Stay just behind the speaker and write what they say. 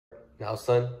Now,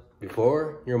 son,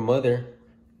 before your mother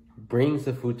brings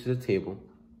the food to the table,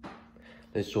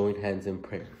 let's join hands in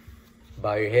prayer.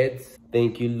 Bow your heads.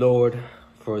 Thank you, Lord,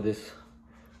 for this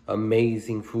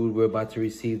amazing food we're about to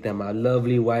receive that my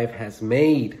lovely wife has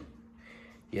made.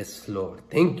 Yes, Lord.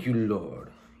 Thank you, Lord.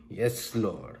 Yes,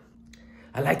 Lord.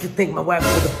 I'd like to thank my wife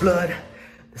for the blood,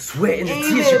 the sweat, and the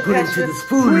tears she put into this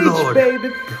food, preach, Lord. Baby,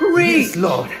 preach. Yes,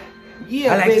 Lord.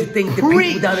 Yeah, I'd like to thank the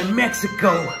preach. people down in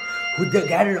Mexico who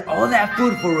gathered all that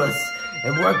food for us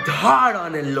and worked hard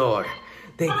on it, Lord.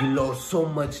 Thank you, Lord, so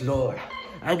much, Lord.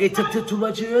 I ain't gonna take too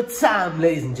much of your time,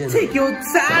 ladies and gentlemen. Take your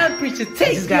time, preacher.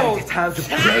 Take your time to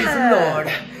praise the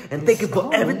Lord. And thank you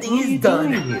for everything He's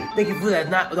done. Thank you for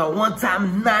that one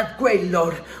time not great,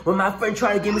 Lord, when my friend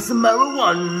tried to give me some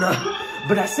marijuana.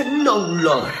 But I said no,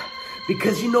 Lord.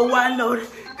 Because you know why, Lord?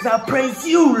 Because I praise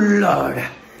you, Lord.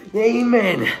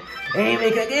 Amen.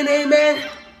 Amen. Again, amen.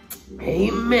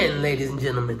 Amen, ladies and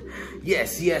gentlemen.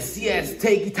 Yes, yes, yes.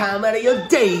 Take your time out of your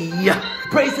day.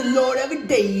 Praise the Lord every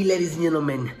day, ladies and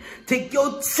gentlemen. Take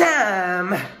your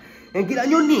time and get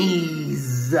on your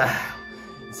knees.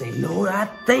 Say, Lord, I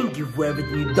thank you for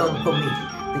everything you've done for me.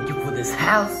 Thank you for this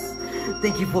house.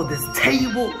 Thank you for this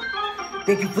table.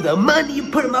 Thank you for the money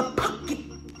you put in my pocket.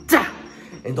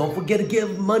 And don't forget to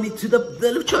give money to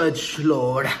the church,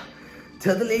 Lord.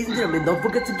 Tell the ladies and gentlemen, don't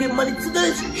forget to give money to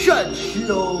the church,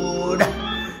 Lord.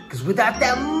 Because without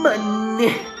that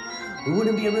money, we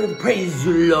wouldn't be able to praise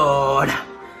you, Lord.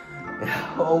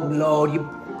 Oh, Lord, you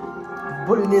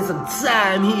putting in some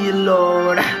time here,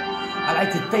 Lord. I'd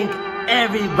like to thank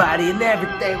everybody and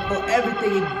everything for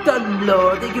everything you've done,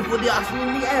 Lord. Thank you for the oxygen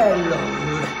in the air,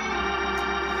 Lord.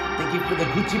 Thank you for the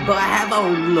Gucci belt I have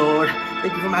on, Lord.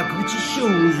 Thank you for my Gucci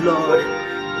shoes, Lord.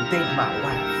 And thank my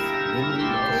wife.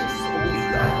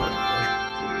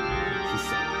 She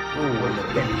said, oh,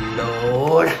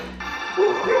 Lord.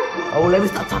 Oh, let me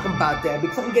stop talking about that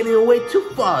because I'm getting away too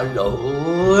far,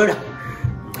 Lord.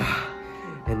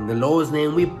 In the Lord's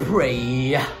name we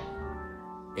pray.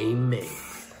 Amen.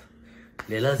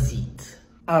 Let us eat.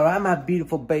 All right, my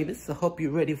beautiful babies. I hope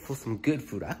you're ready for some good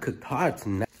food. I cooked hard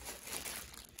tonight.